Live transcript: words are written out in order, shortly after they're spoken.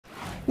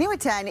New at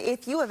 10,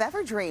 if you have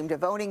ever dreamed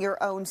of owning your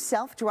own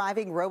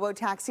self-driving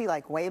robo-taxi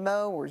like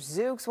Waymo or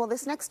Zoox, well,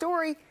 this next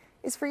story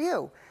is for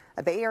you.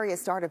 A Bay Area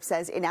startup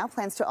says it now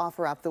plans to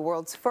offer up the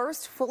world's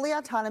first fully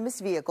autonomous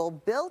vehicle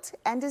built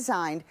and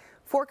designed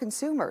for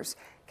consumers.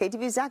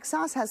 KTVU's Zach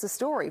Sauce has the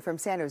story from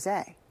San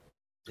Jose.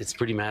 It's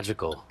pretty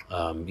magical.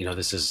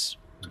 This has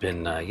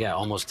been,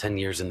 almost 10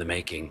 years in the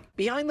making.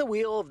 Behind the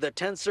wheel of the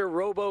Tensor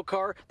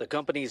Robocar, the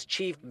company's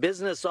chief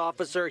business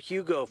officer,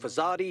 Hugo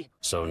Fazzati.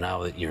 So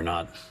now that you're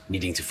not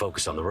needing to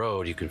focus on the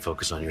road, you can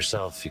focus on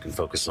yourself, you can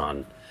focus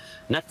on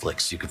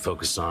Netflix, you can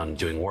focus on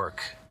doing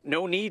work.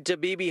 No need to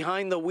be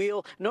behind the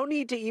wheel, no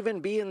need to even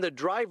be in the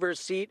driver's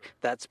seat.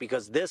 That's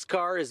because this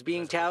car is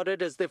being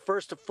touted as the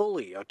first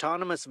fully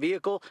autonomous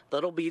vehicle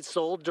that'll be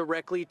sold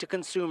directly to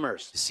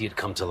consumers. To see it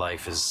come to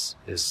life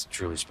is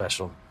truly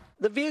special.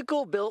 The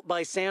vehicle, built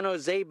by San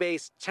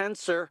Jose-based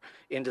Tensor,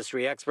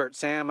 industry expert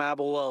Sam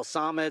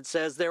Abuel-Samed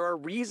says there are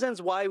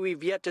reasons why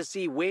we've yet to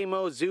see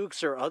Waymo,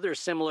 Zoox, or other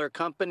similar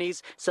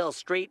companies sell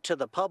straight to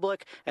the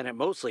public, and it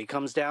mostly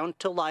comes down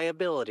to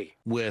liability.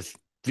 With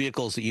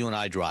vehicles that you and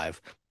I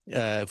drive,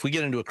 if we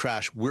get into a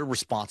crash, we're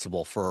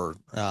responsible for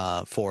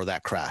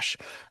that crash.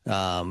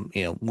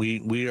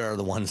 We are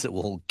the ones that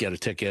will get a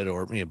ticket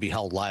or be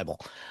held liable.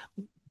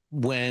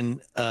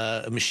 When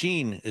a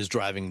machine is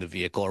driving the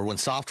vehicle or when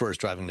software is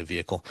driving the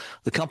vehicle,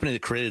 the company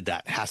that created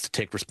that has to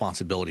take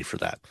responsibility for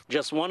that.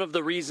 Just one of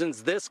the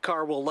reasons this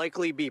car will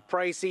likely be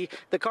pricey.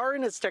 The car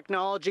and its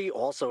technology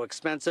also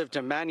expensive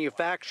to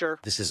manufacture.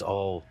 This has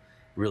all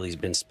really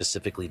been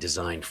specifically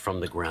designed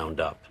from the ground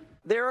up.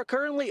 There are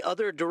currently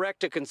other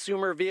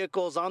direct-to-consumer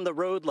vehicles on the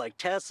road like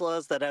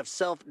Teslas that have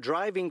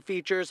self-driving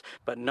features,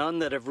 but none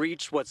that have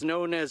reached what's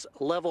known as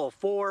Level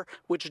 4,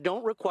 which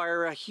don't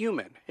require a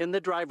human in the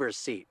driver's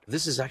seat.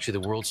 This is actually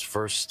the world's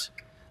first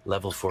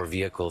Level 4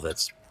 vehicle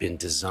that's been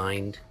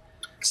designed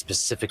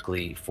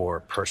specifically for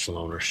personal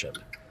ownership.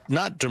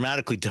 Not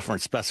dramatically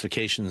different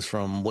specifications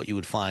from what you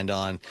would find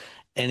on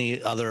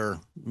any other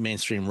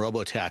mainstream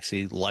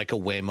robo-taxi like a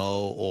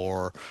Waymo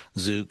or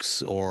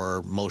Zoox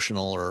or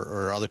Motional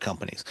or other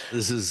companies.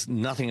 This is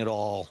nothing at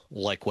all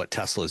like what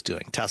Tesla is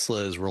doing.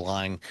 Tesla is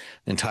relying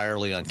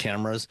entirely on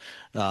cameras,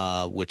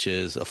 which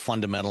is a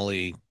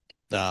fundamentally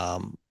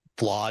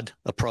flawed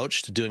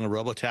approach to doing a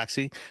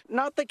robo-taxi.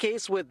 Not the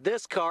case with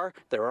this car.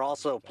 There are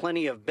also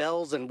plenty of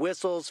bells and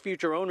whistles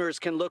future owners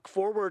can look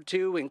forward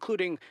to,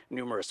 including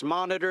numerous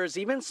monitors,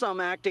 even some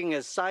acting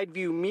as side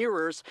view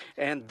mirrors,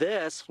 and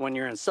this when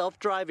you're in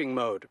self-driving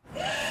mode.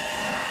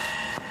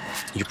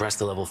 You press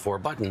the Level 4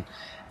 button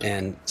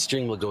and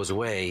steering wheel goes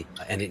away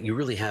and you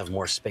really have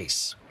more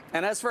space.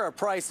 And as for a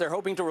price, they're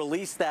hoping to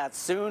release that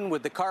soon,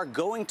 with the car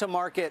going to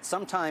market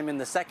sometime in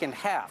the second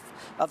half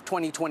of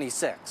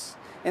 2026.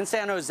 In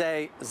San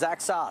Jose, Zach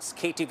Sauce,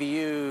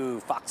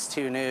 KTVU, Fox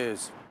 2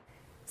 News.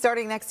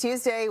 Starting next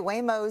Tuesday,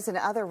 Waymos and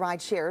other ride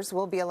shares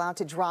will be allowed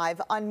to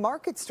drive on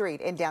Market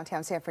Street in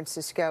downtown San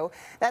Francisco.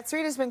 That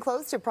street has been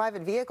closed to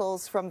private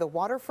vehicles from the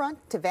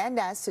waterfront to Van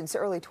Ness since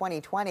early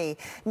 2020.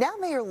 Now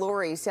Mayor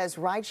Lurie says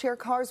rideshare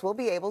cars will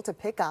be able to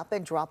pick up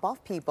and drop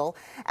off people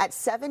at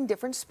 7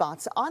 different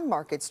spots on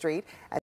Market Street.